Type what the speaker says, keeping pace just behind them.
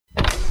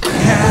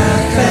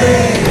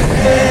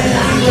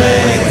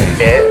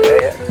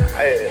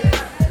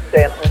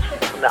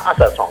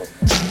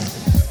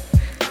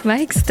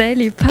Mike's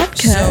Daily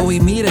Podcast. So we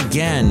meet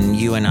again,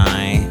 you and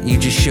I. You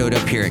just showed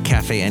up here at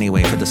Cafe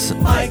Anyway for the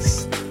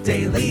Mike's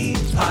Daily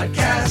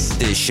Podcast.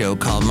 This show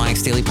called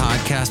Mike's Daily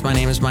Podcast. My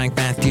name is Mike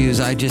Matthews.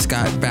 I just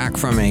got back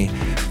from a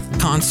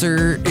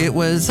concert. It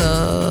was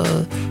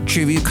a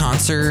tribute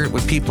concert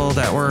with people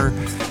that were...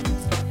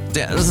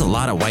 There was a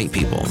lot of white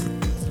people.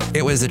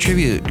 It was a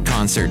tribute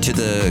concert to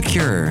The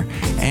Cure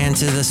and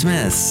to The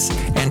Smiths.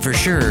 And for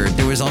sure,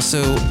 there was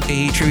also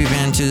a tribute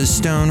band to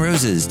Stone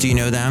Roses. Do you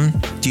know them?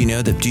 Do you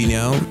know them? Do you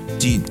know?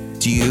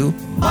 Do you?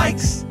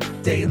 Mike's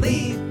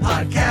Daily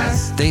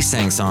Podcast. They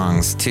sang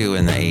songs too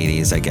in the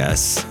 80s, I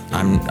guess.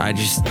 I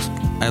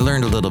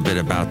learned a little bit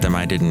about them.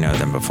 I didn't know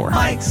them before.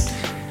 Mike's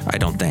I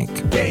don't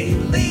think.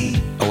 Daily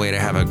A way to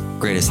have a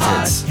greatest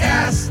hits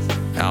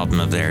Podcast. album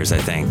of theirs, I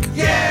think.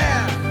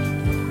 Yeah!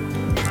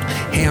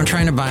 Hey, I'm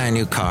trying to buy a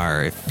new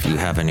car. If you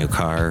have a new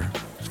car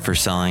for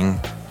selling,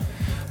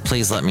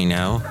 please let me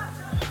know.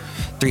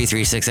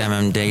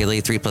 336mm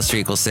Daily, 3 plus 3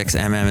 equals 6.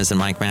 MM is in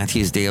Mike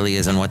Matthews. Daily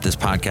is in what this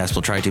podcast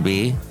will try to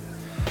be.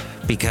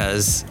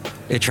 Because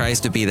it tries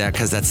to be that,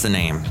 because that's the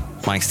name.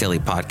 Mike's Daily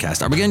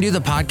Podcast. Are we going to do the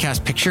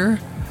podcast picture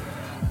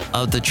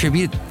of the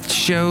tribute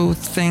show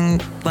thing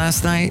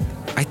last night?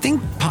 I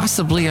think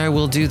possibly I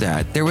will do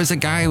that. There was a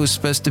guy who was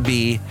supposed to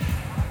be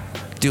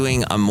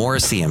doing a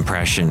Morrissey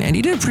impression, and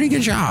he did a pretty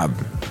good job.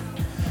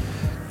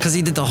 Because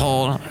he did the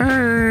whole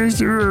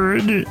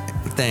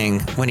thing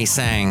when he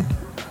sang.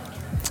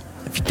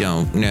 If you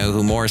don't know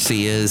who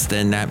Morrissey is,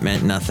 then that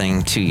meant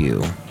nothing to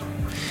you.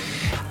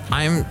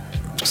 I'm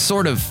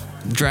sort of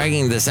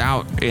dragging this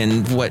out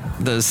in what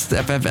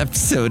the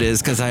episode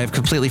is because I have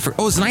completely it's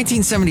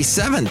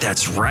 1977.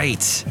 That's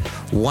right.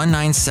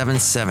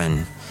 1977.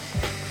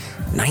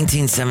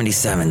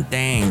 1977.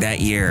 Dang, that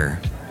year.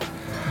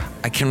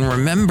 I can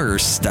remember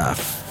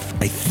stuff.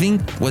 I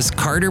think, was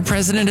Carter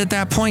president at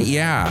that point?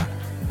 Yeah.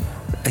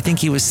 I think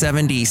he was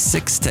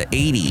 76 to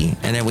 80,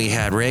 and then we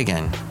had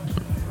Reagan.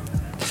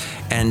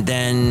 And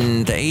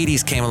then the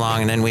 80s came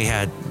along, and then we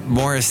had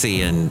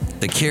Morrissey and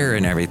The Cure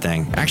and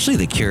everything. Actually,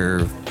 The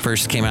Cure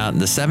first came out in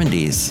the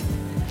 70s.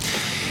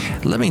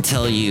 Let me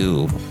tell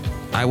you,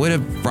 I would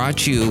have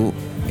brought you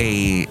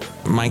a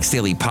Mike's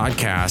Daily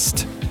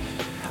Podcast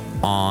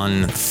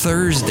on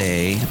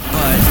Thursday,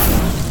 but...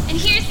 And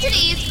here's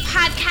today's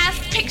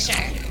podcast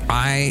picture.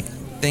 I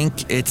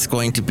think it's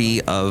going to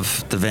be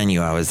of the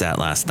venue I was at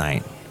last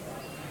night.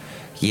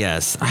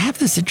 Yes, I have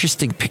this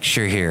interesting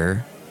picture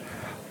here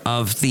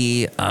of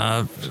the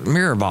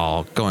mirror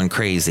ball going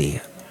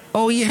crazy.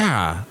 Oh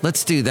yeah,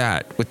 let's do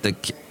that with the...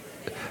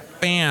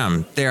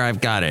 Bam, there, I've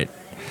got it.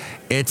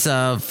 It's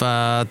of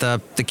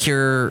the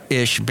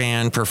Cure-ish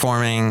band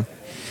performing,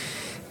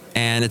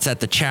 and it's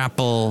at the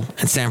Chapel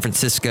in San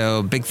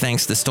Francisco. Big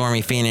thanks to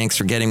Stormy Phoenix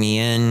for getting me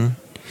in.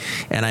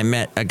 And I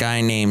met a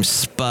guy named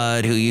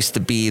Spud who used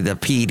to be the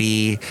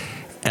PD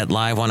at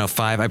Live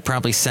 105. I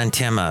probably sent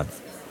him an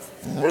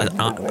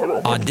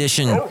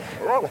audition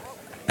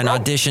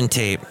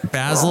tape.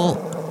 Basil's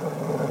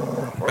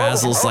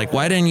like,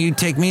 why didn't you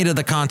take me to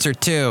the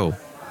concert too?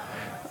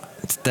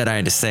 Instead, I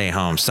had to stay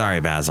home.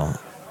 Sorry, Basil.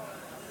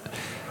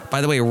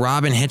 By the way,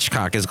 Robin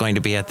Hitchcock is going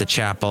to be at the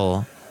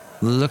Chapel.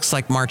 Looks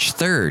like March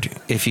 3rd.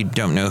 If you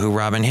don't know who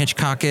Robin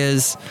Hitchcock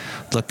is,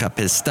 look up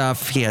his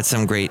stuff. He had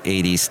some great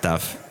 80s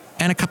stuff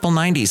and a couple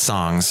 90s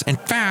songs. In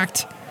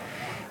fact,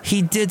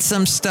 he did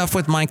some stuff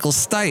with Michael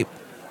Stipe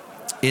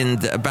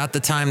about the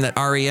time that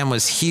REM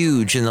was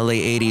huge in the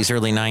late 80s,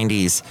 early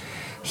 90s.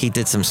 He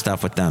did some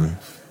stuff with them.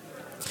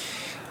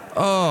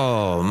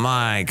 Oh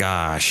my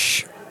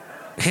gosh.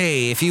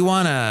 Hey, if you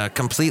want to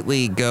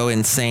completely go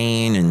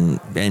insane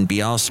and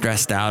be all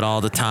stressed out all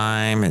the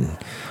time and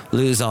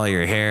lose all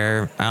your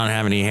hair, I don't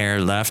have any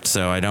hair left,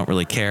 so I don't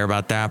really care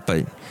about that.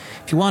 But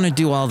if you want to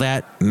do all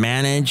that,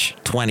 manage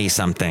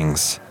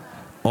 20-somethings.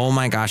 Oh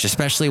my gosh,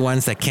 especially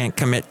ones that can't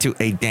commit to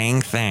a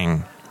dang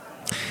thing.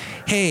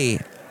 Hey,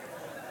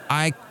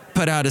 I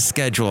put out a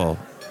schedule.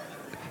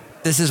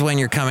 This is when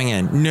you're coming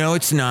in. No,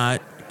 it's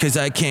not, because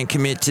I can't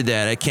commit to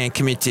that. I can't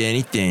commit to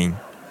anything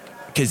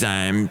because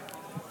I'm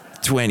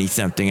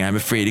 20-something. I'm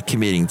afraid of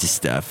committing to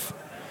stuff.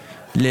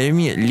 Leave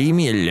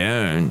me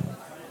alone.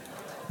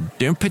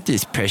 Don't put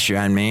this pressure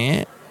on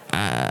me.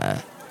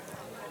 I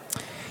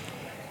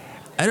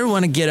don't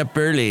want to get up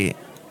early.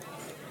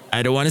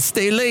 I don't want to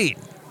stay late.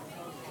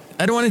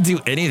 I don't want to do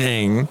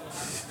anything.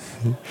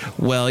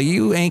 Well,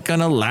 you ain't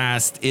gonna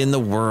last in the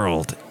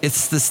world.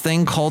 It's this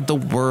thing called the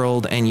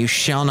world, and you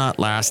shall not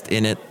last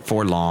in it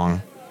for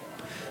long.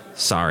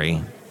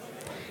 Sorry.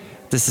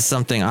 This is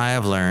something I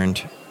have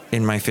learned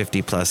in my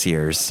 50-plus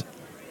years.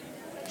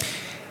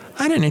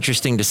 I had an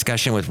interesting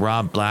discussion with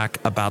Rob Black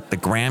about the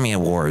Grammy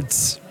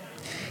Awards.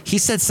 He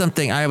said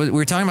something, we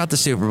were talking about the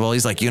Super Bowl.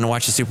 He's like, you gonna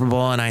watch the Super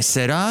Bowl? And I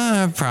said,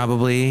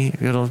 probably.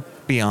 It'll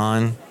be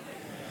on.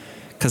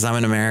 Because I'm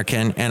an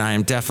American, and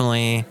I'm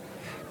definitely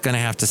going to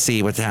have to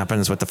see what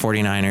happens with the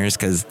 49ers,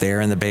 because they're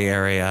in the Bay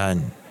Area,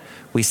 and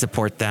we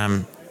support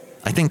them.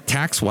 I think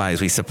tax-wise,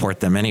 we support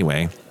them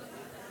anyway.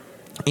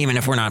 Even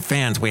if we're not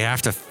fans, we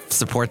have to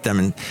support them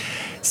in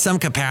some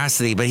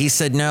capacity. But he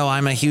said, no,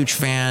 I'm a huge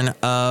fan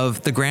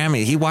of the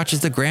Grammys. He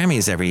watches the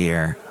Grammys every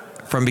year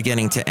from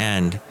beginning to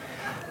end.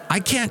 I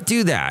can't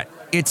do that.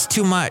 It's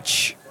too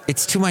much.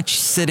 It's too much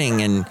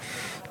sitting and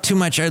too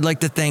much. I'd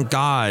like to thank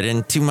God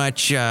and too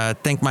much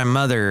thank my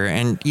mother.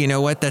 And you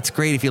know what? That's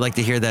great if you like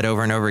to hear that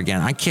over and over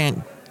again. I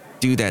can't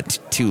do that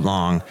too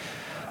long.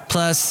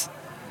 Plus,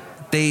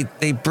 they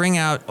bring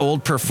out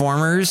old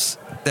performers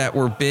that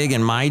were big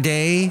in my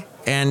day,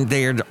 and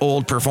they're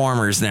old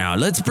performers now.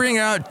 Let's bring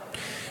out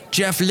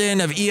Jeff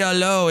Lynne of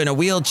ELO in a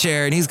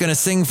wheelchair, and he's going to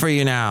sing for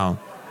you now.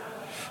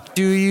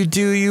 Do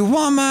you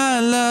want my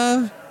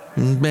love,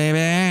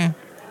 baby?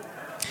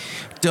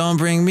 Don't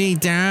bring me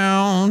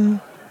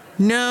down.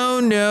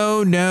 No.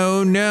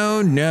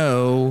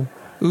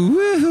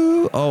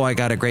 Woohoo. Oh, I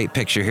got a great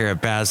picture here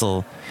of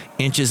Basil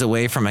inches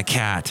away from a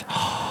cat.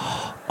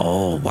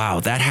 Oh,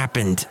 wow. That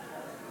happened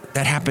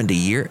a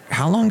year.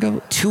 How long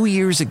ago? 2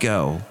 years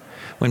ago,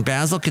 when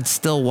Basil could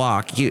still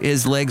walk.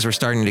 His legs were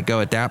starting to go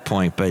at that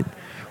point, but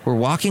we're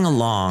walking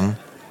along,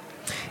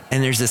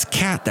 and there's this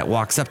cat that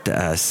walks up to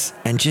us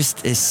and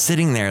just is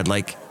sitting there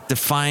like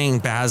defying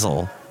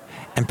Basil.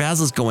 And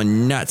Basil's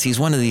going nuts. He's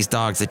one of these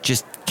dogs that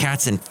just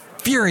cats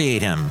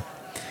infuriate him.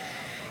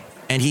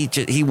 And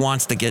he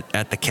wants to get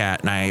at the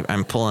cat, and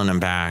I'm pulling him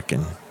back.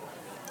 And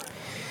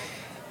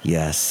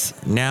yes,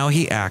 now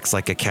he acts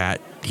like a cat.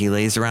 He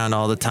lays around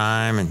all the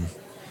time, and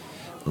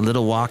a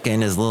little walk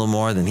in is a little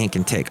more than he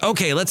can take.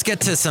 Okay, let's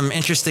get to some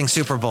interesting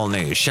Super Bowl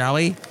news, shall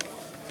we?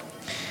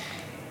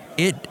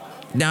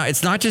 Now,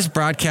 it's not just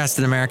broadcast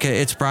in America,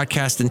 it's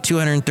broadcast in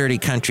 230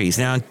 countries.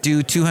 Now,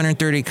 do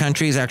 230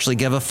 countries actually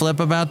give a flip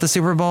about the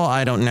Super Bowl?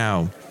 I don't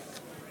know.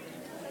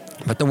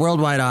 But the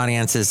worldwide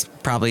audience is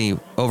probably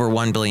over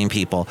 1 billion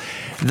people.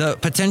 The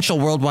potential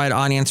worldwide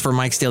audience for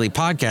Mike's Daily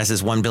Podcast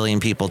is 1 billion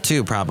people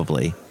too,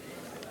 probably.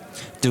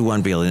 Do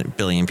 1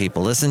 billion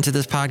people listen to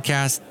this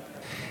podcast?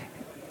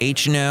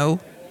 No.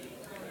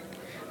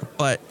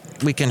 But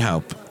we can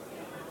hope.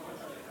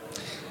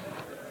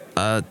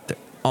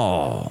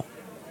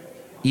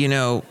 You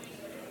know,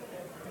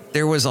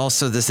 there was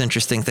also this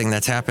interesting thing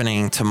that's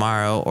happening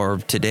tomorrow or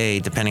today,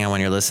 depending on when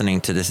you're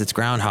listening to this. It's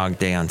Groundhog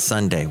Day on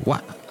Sunday.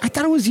 What? I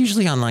thought it was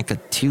usually on like a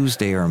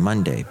Tuesday or a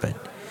Monday, but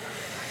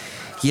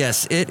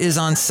yes, it is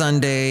on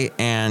Sunday,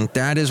 and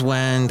that is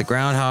when the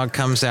groundhog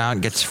comes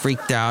out, gets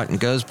freaked out, and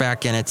goes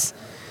back in its...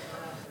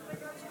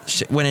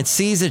 When it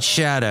sees its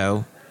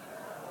shadow,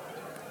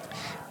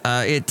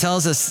 it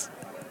tells us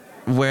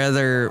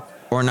whether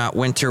or not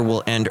winter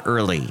will end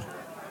early.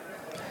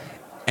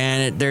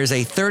 And there's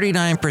a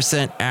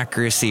 39%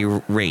 accuracy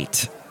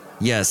rate.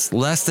 Yes,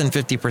 less than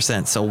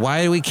 50%. So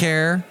why do we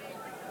care?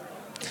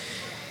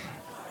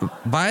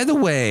 By the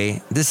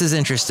way, this is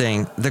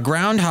interesting. The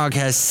groundhog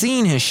has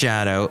seen his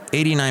shadow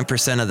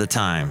 89% of the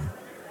time.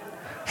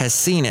 Has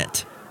seen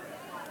it.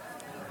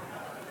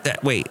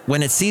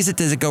 When it sees it,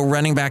 does it go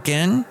running back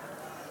in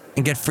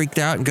and get freaked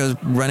out and goes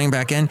running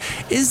back in?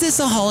 Is this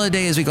a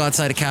holiday as we go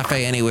outside a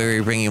cafe anywhere?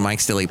 We bring you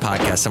Mike's Daily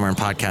Podcast somewhere in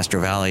Podcastro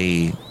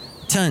Valley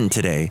ton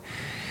today.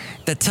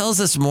 That tells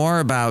us more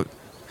about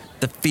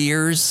the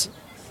fears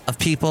of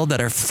people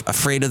that are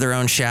afraid of their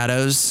own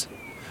shadows,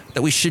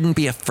 that we shouldn't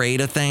be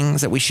afraid of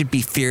things, that we should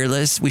be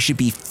fearless, we should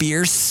be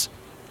fierce.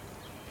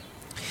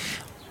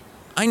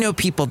 I know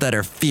people that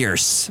are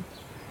fierce.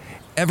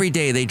 Every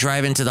day they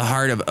drive into the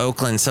heart of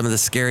Oakland, some of the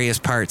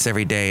scariest parts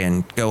every day,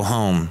 and go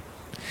home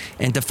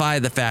and defy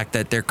the fact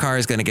that their car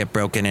is going to get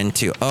broken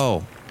into.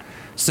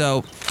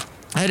 So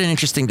I had an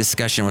interesting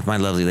discussion with my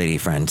lovely lady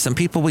friend. Some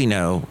people we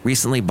know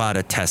recently bought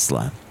a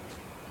Tesla.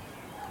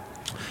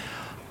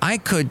 I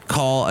could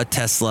call a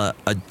Tesla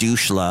a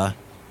douchela,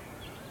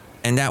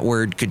 and that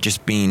word could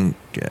just mean,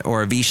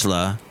 or a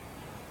Vishla,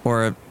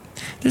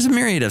 there's a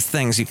myriad of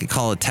things you could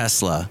call a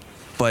Tesla,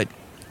 but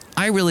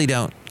I really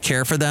don't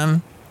care for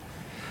them.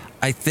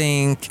 I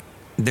think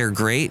they're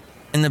great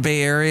in the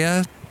Bay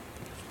Area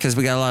because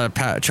we got a lot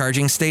of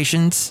charging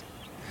stations,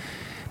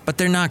 but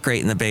they're not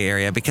great in the Bay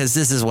Area because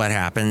this is what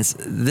happens.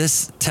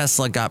 This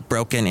Tesla got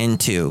broken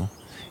into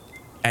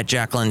at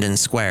Jack London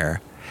Square.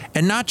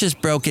 And not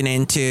just broken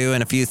into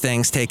and a few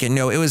things taken.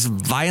 No, it was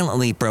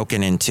violently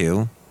broken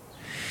into.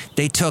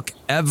 They took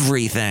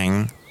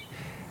everything,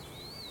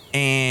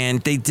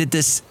 and they did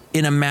this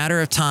in a matter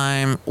of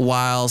time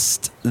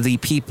whilst the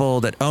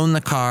people that own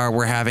the car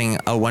were having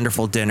a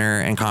wonderful dinner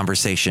and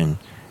conversation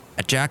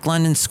at Jack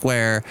London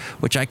Square,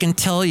 which I can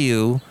tell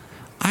you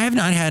I have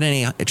not had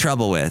any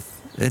trouble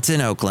with. It's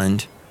in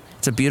Oakland.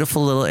 It's a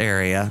beautiful little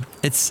area.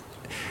 It's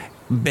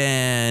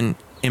been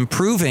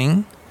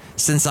improving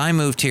since I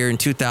moved here in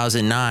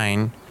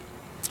 2009.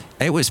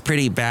 It was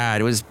pretty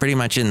bad. It was pretty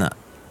much in the,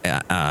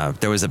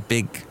 there was a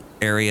big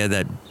area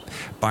that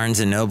Barnes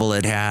 & Noble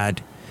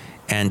had,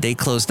 and they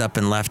closed up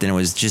and left, and it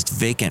was just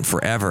vacant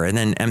forever. And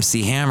then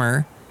MC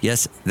Hammer,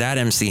 yes, that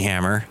MC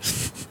Hammer,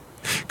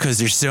 because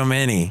there's so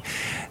many,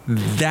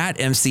 that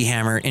MC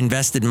Hammer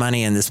invested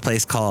money in this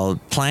place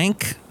called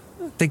Plank,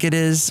 I think it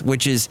is,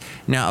 which is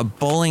now a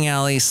bowling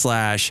alley /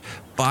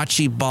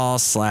 bocce ball /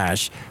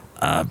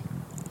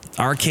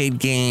 arcade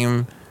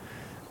game,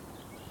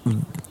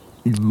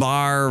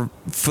 bar,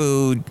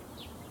 food,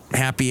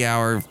 happy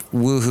hour,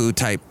 woohoo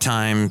type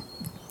time,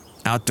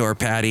 outdoor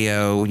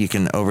patio. You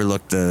can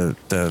overlook the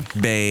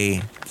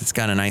bay. It's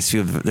got a nice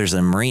view. There's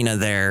a marina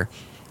there.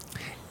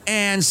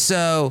 And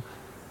so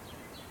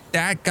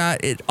that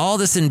got it. All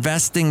this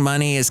investing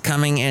money is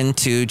coming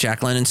into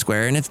Jack London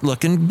Square, and it's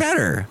looking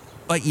better.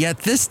 But yet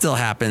this still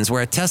happens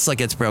where a Tesla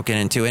gets broken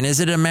into. And is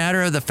it a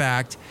matter of the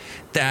fact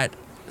that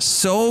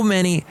so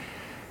many,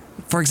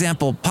 for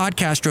example,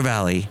 Podcastro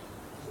Valley,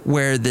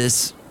 where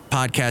this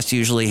podcast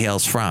usually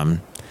hails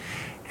from,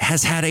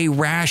 has had a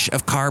rash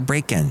of car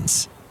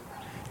break-ins.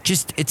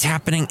 Just, it's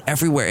happening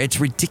everywhere. It's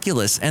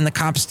ridiculous. And the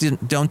cops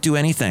don't do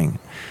anything.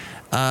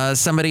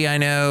 Somebody I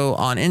know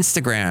on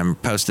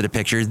Instagram posted a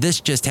picture.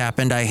 This just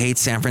happened. I hate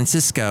San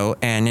Francisco.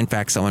 And in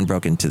fact, someone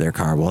broke into their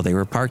car while they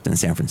were parked in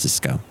San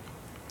Francisco.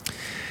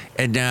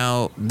 And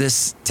now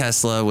this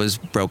Tesla was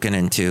broken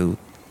into,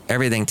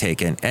 everything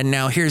taken. And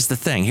now here's the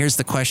thing. Here's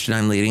the question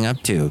I'm leading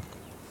up to.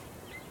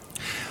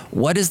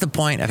 What is the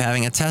point of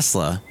having a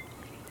Tesla?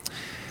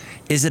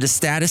 Is it a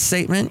status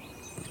statement?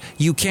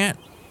 You can't,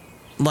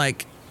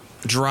 like,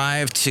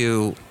 drive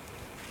to,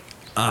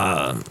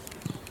 I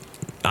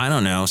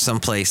don't know,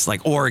 someplace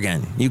like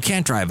Oregon. You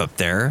can't drive up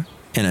there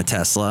in a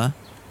Tesla.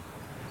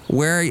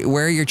 Where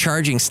are your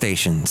charging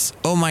stations?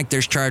 Oh, Mike,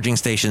 there's charging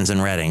stations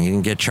in Redding. You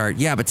can get charged.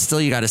 Yeah, but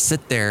still you got to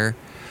sit there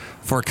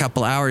for a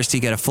couple hours to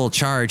get a full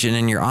charge and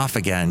then you're off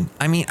again.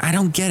 I mean, I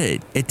don't get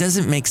it. It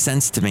doesn't make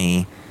sense to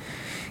me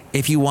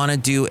if you want to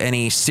do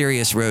any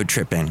serious road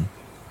tripping.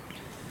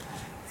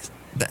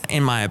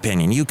 In my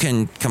opinion, you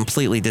can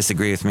completely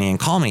disagree with me and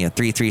call me at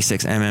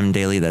 336MM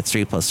Daily. That's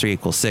 3 + 3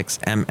 = 6.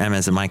 MM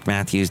as in Mike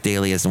Matthews.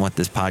 Daily as in what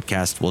this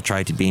podcast will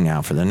try to be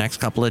now for the next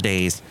couple of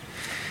days.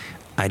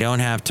 I don't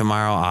have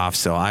tomorrow off,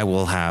 so I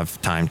will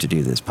have time to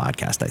do this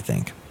podcast, I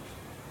think.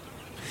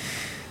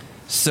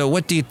 So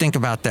what do you think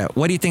about that?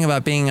 What do you think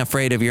about being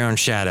afraid of your own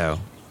shadow?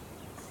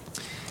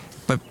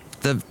 But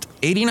the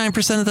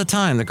 89% of the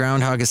time, the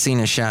groundhog is seen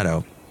as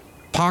shadow.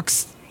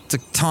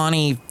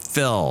 Punxsutawney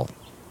Phil.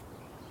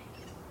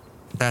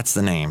 That's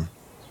the name.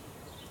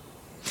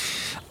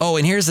 Oh,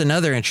 and here's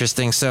another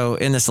interesting. So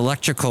in this I'm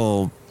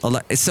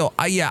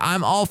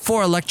all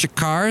for electric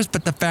cars,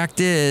 but the fact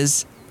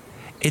is,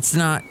 it's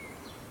not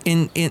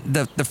in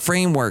the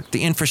framework,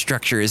 the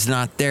infrastructure is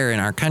not there in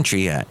our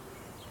country yet.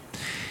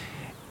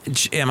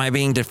 Am I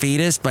being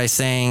defeatist by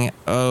saying,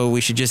 oh, we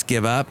should just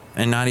give up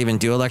and not even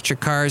do electric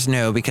cars?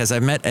 No, because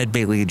I've met Ed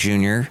Begley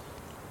Jr.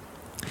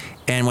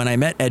 And when I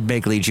met Ed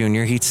Begley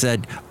Jr., he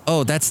said,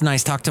 oh, that's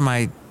nice. Talk to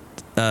my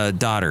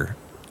daughter.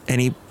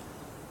 And he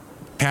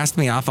passed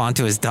me off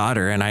onto his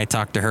daughter, and I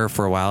talked to her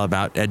for a while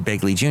about Ed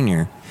Begley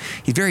Jr.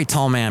 He's a very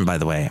tall man, by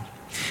the way.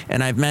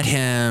 And I've met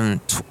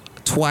him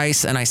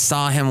twice, and I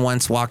saw him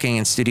once walking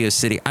in Studio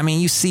City. I mean,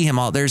 you see him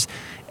all. There's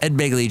Ed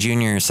Begley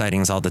Jr.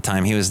 sightings all the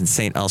time. He was in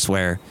St.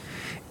 Elsewhere.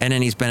 And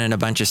then he's been in a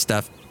bunch of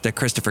stuff that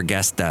Christopher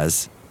Guest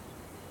does.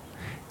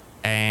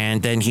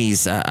 And then he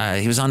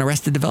was on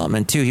Arrested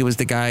Development, too. He was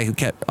the guy who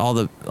kept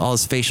all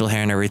his facial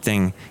hair and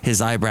everything,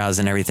 his eyebrows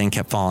and everything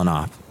kept falling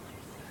off.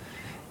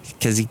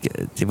 Because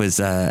it was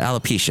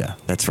alopecia.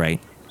 That's right.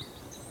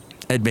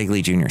 Ed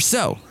Begley Jr.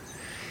 So,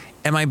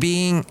 am I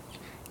being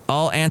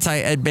all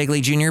anti-Ed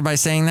Begley Jr. by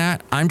saying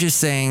that? I'm just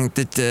saying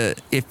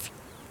that if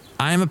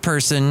I'm a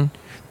person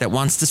that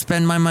wants to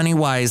spend my money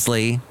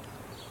wisely,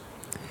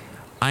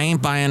 I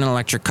ain't buying an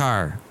electric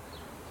car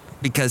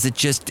because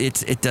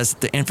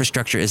the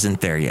infrastructure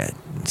isn't there yet.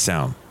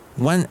 So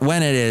when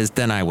it is,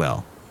 then I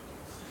will.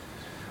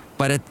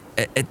 But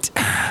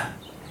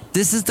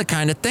this is the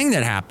kind of thing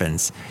that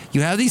happens.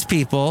 You have these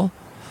people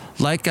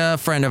like a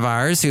friend of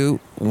ours who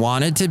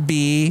wanted to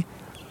be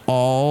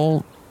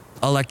all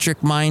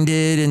electric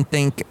minded and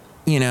think,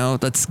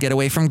 let's get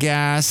away from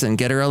gas and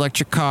get her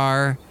electric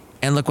car.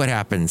 And look what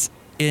happens.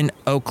 In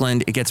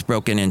Oakland, it gets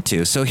broken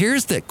into. So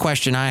here's the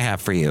question I have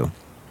for you.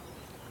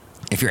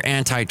 If you're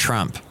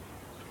anti-Trump,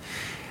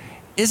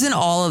 isn't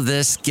all of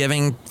this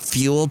giving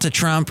fuel to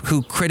Trump,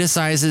 who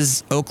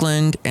criticizes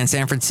Oakland and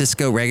San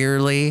Francisco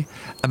regularly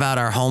about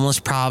our homeless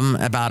problem,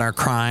 about our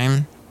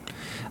crime,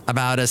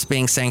 about us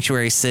being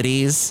sanctuary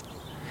cities,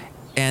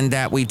 and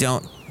that we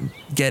don't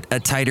get a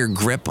tighter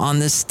grip on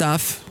this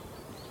stuff?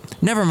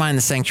 Never mind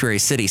the sanctuary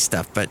city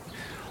stuff, but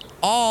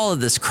all of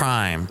this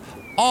crime,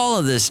 all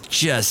of this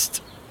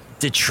just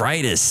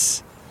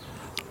detritus.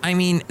 I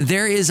mean,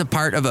 there is a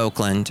part of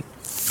Oakland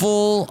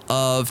full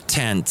of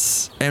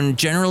tents. And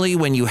generally,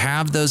 when you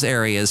have those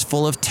areas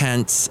full of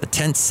tents, a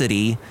tent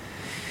city,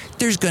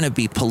 there's going to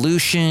be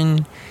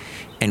pollution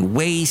and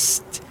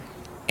waste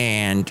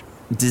and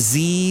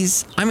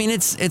disease. I mean,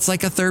 it's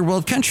like a third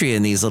world country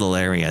in these little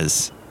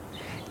areas.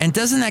 And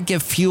doesn't that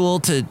give fuel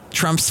to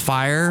Trump's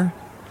fire?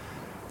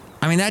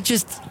 I mean, that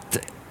just...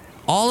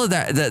 all of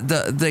that,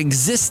 the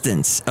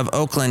existence of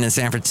Oakland and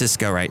San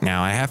Francisco right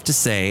now, I have to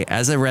say,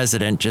 as a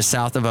resident just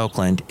south of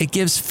Oakland, it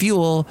gives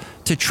fuel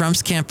to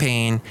Trump's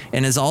campaign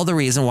and is all the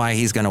reason why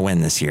he's going to win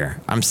this year.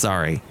 I'm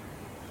sorry.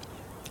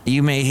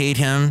 You may hate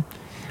him.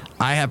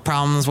 I have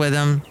problems with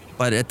him,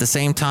 but at the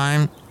same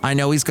time, I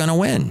know he's going to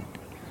win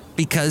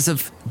because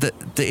of the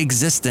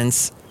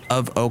existence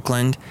of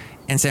Oakland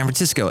and San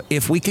Francisco.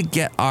 If we could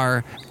get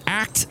our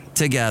act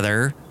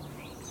together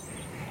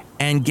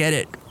and get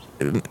it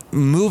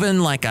moving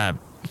like a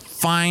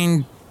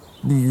fine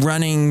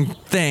running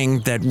thing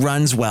that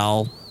runs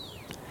well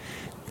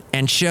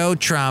and show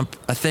Trump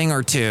a thing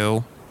or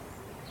two.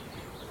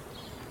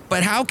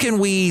 But how can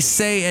we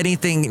say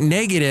anything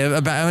negative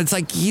about him? It's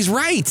like, he's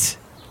right.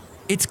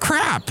 It's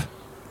crap.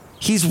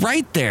 He's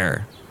right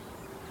there.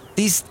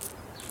 These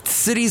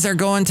cities are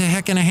going to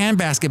heck in a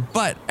handbasket.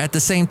 But at the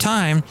same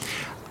time,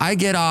 I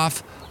get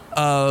off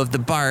of the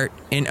BART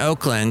in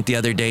Oakland the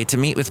other day to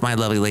meet with my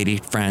lovely lady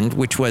friend,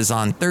 which was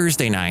on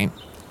Thursday night.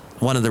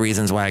 One of the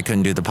reasons why I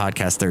couldn't do the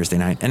podcast Thursday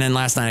night. And then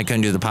last night I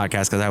couldn't do the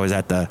podcast because I was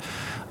at the,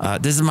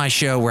 this is my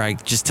show where I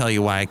just tell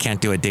you why I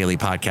can't do a daily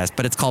podcast,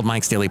 but it's called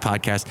Mike's Daily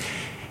Podcast.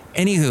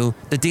 Anywho,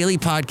 the daily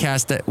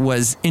podcast that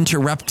was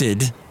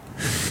interrupted,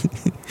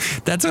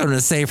 that's what I'm going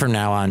to say from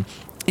now on.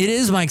 It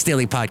is Mike's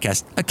Daily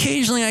Podcast.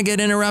 Occasionally I get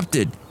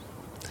interrupted.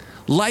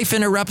 Life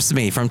interrupts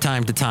me from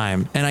time to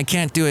time, and I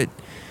can't do it.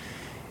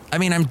 I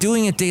mean, I'm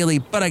doing it daily,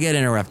 but I get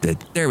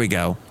interrupted. There we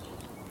go.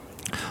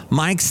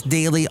 Mike's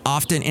Daily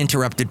Often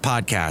Interrupted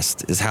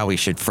Podcast is how we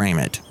should frame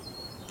it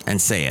and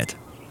say it.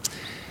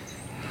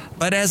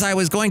 But as I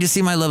was going to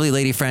see my lovely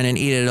lady friend and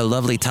eat at a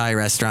lovely Thai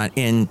restaurant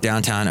in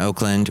downtown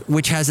Oakland,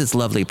 which has its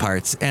lovely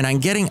parts, and I'm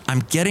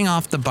getting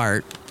off the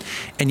BART,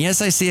 and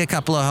yes, I see a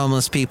couple of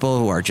homeless people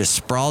who are just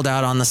sprawled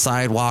out on the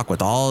sidewalk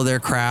with all of their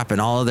crap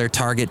and all of their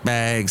Target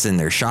bags and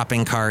their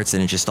shopping carts,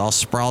 and it's just all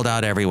sprawled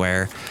out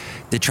everywhere.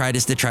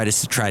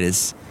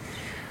 Detritus.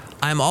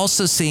 I'm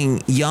also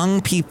seeing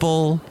young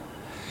people,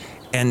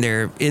 and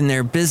they're in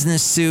their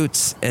business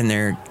suits, and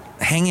they're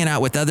hanging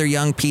out with other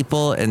young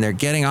people, and they're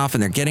getting off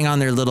and they're getting on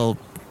their little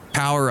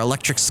power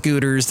electric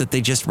scooters that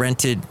they just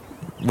rented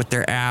with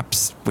their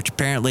apps, which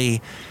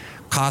apparently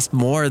cost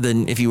more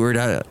than if you were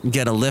to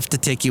get a Lyft to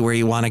take you where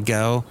you want to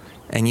go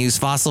and use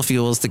fossil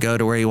fuels to go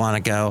to where you want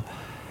to go.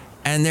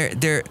 And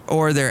they're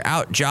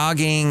out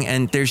jogging,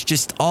 and there's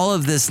just all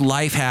of this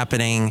life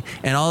happening,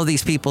 and all of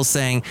these people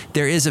saying,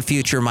 there is a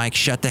future, Mike,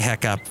 shut the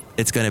heck up.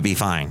 It's going to be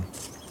fine.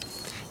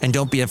 And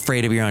don't be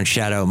afraid of your own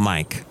shadow,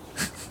 Mike.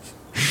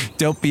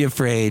 Don't be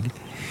afraid.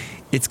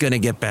 It's going to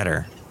get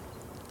better.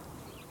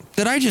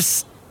 Did I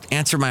just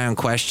answer my own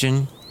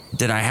question?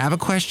 Did I have a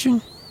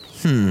question?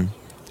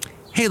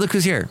 Hey, look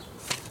who's here.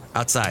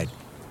 Outside.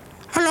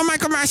 Hello,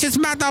 Michael Masters,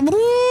 Beta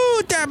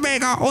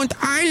und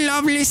I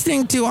love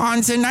listening to on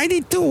the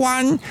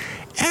 92.1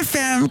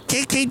 FM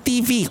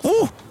KKTV.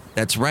 Oh,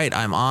 that's right.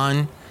 I'm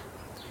on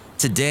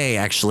today,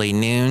 actually,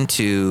 noon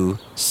to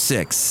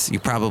 6. You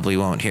probably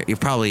won't hear.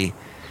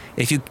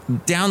 If you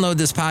download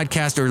this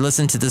podcast or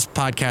listen to this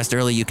podcast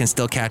early, you can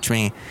still catch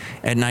me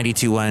at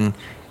 92.1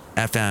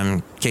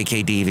 FM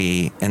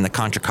KKDV in the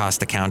Contra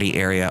Costa County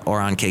area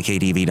or on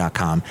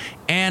kkdv.com.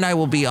 And I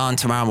will be on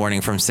tomorrow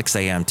morning from 6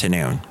 a.m. to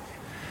noon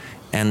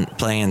and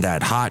playing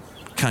that hot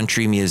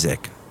country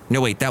music.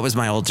 No, wait, that was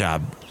my old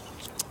job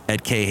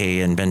at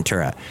KHA in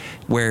Ventura,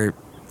 where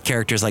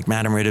characters like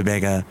Madame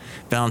Rutabaga,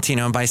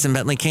 Valentino, and Bison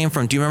Bentley came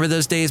from. Do you remember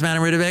those days,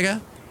 Madame Rutabaga?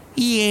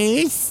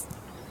 Yes.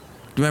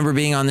 Do you remember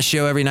being on the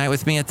show every night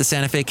with me at the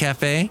Santa Fe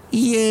Cafe?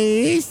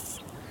 Yes.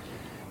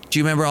 Do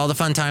you remember all the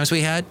fun times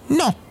we had?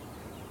 No.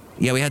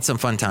 Yeah, we had some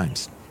fun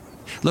times.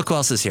 Look who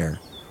else is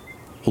here.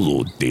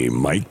 Hello there,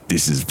 Mike.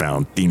 This is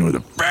Valentino, the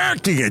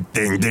back of your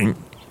ding.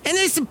 And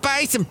this is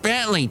Bison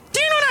Bentley. Do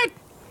you know that?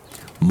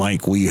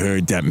 Mike, we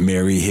heard that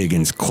Mary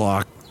Higgins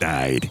Clark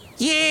died.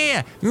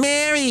 Yeah,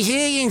 Mary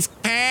Higgins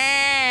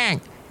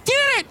Clark. Did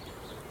it?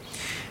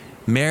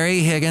 Mary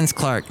Higgins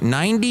Clark,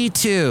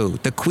 92,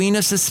 the queen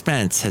of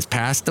suspense, has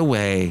passed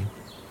away.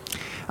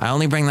 I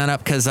only bring that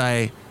up because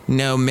I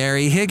know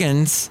Mary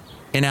Higgins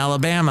in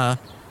Alabama.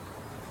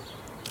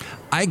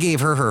 I gave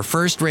her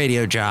first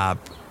radio job.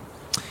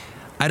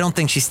 I don't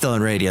think she's still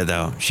in radio,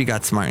 though. She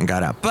got smart and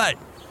got out. But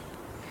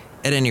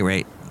at any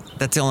rate,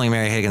 that's the only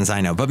Mary Higgins I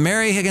know. But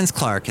Mary Higgins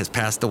Clark has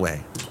passed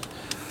away.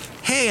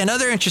 Hey,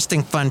 another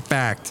interesting fun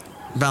fact,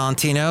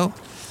 Valentino,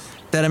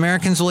 that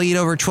Americans will eat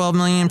over 12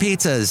 million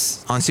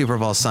pizzas on Super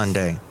Bowl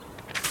Sunday.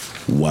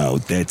 Wow,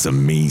 that's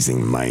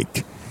amazing,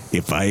 Mike.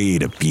 If I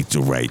ate a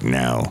pizza right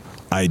now,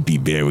 I'd be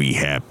very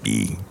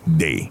happy.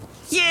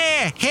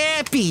 Yeah,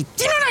 happy.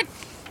 Do you know that?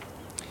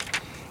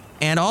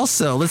 And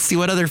also, let's see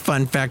what other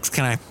fun facts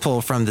can I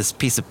pull from this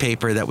piece of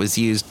paper that was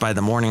used by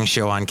the morning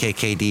show on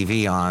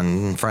KKDV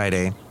on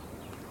Friday.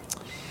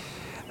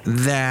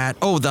 The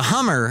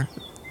Hummer,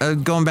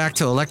 going back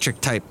to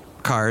electric type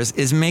cars,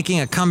 is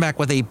making a comeback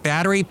with a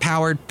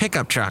battery-powered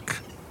pickup truck.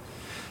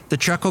 The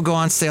truck will go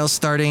on sale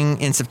starting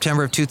in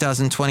September of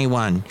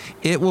 2021.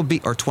 It will be,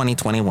 or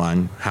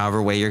 2021,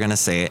 however way you're going to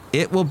say it.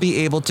 It will be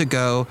able to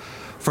go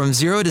from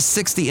 0 to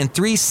 60 in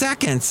 3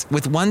 seconds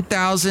with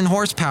 1,000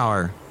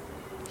 horsepower.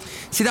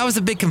 See, that was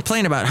a big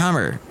complaint about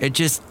Hummer. It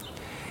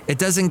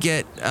doesn't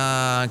get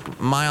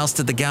miles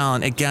to the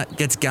gallon. It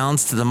gets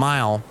gallons to the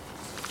mile.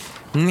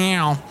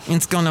 Now,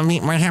 it's gonna be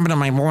what happened to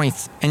my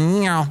voice.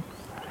 And now,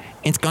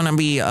 it's gonna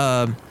be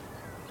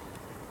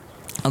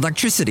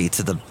electricity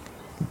to the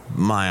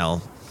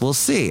mile. We'll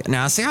see.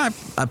 Now, see, I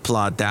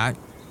applaud that.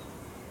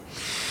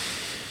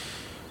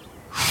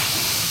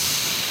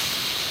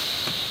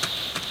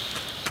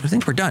 I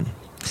think we're done.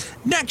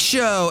 Next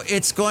show,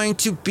 it's going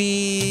to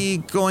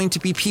be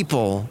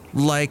people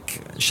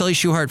like Shelley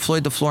Shuhart,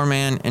 Floyd the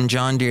Floorman, and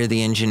John Deere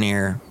the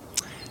Engineer.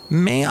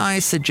 May I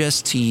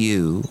suggest to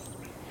you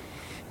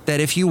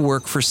that if you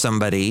work for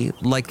somebody,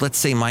 like let's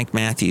say Mike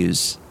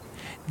Matthews,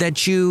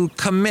 that you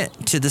commit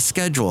to the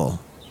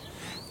schedule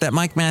that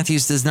Mike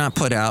Matthews does not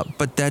put out,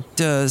 but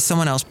that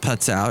someone else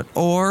puts out,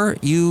 or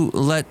you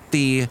let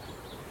the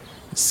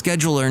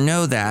scheduler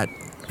know that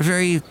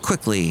very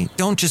quickly.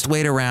 Don't just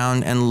wait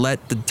around and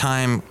let the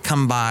time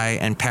come by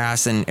and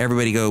pass and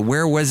everybody go,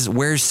 where's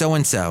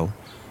so-and-so?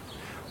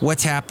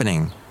 What's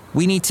happening?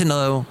 We need to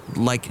know,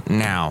 like,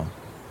 now.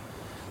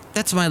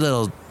 That's my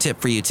little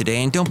tip for you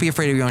today, and don't be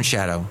afraid of your own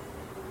shadow.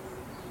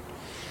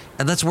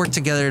 And let's work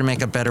together to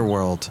make a better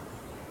world.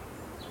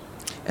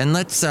 And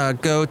let's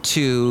go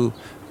to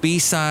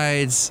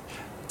bsides.com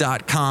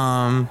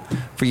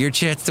for your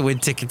chance to win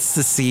tickets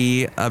to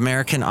see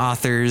American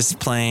authors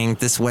playing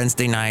this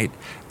Wednesday night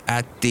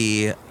at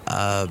the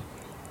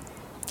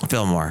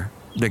Fillmore.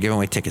 They're giving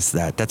away tickets to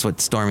that. That's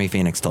what Stormy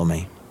Phoenix told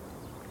me,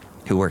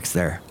 who works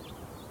there.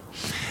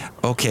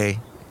 Okay,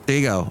 there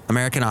you go.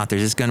 American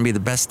authors. It's going to be the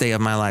best day of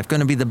my life.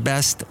 Going to be the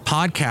best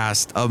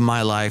podcast of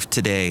my life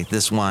today,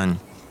 this one,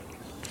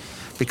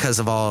 because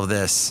of all of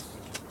this.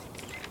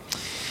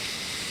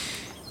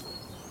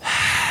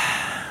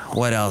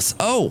 What else?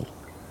 Oh,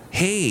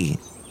 hey,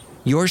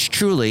 yours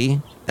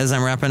truly, as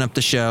I'm wrapping up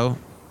the show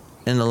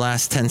in the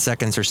last 10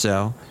 seconds or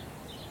so,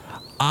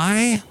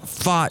 I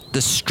fought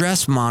the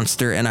stress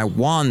monster and I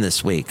won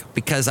this week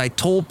because I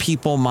told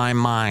people my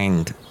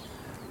mind.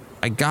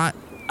 I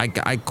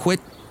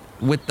quit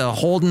with the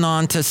holding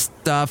on to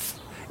stuff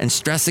and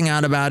stressing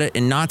out about it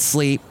and not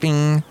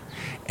sleeping.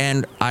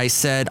 And I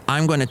said,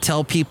 I'm going to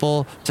tell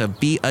people to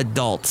be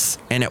adults.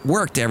 And it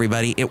worked,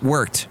 everybody. It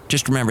worked.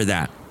 Just remember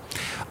that.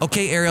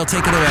 Okay, Ariel,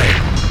 take it away.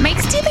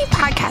 Mike's Daily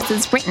Podcast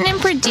is written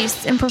and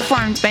produced and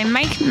performed by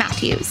Mike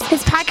Matthews.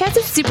 His podcast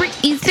is super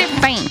easy to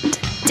find.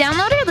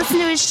 Download or listen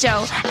to his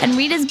show and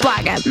read his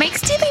blog at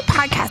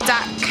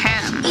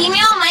mikesdailypodcast.com.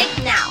 Email Mike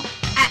now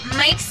at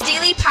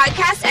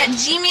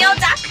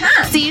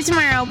mikesdailypodcast@gmail.com. See you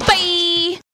tomorrow. Bye.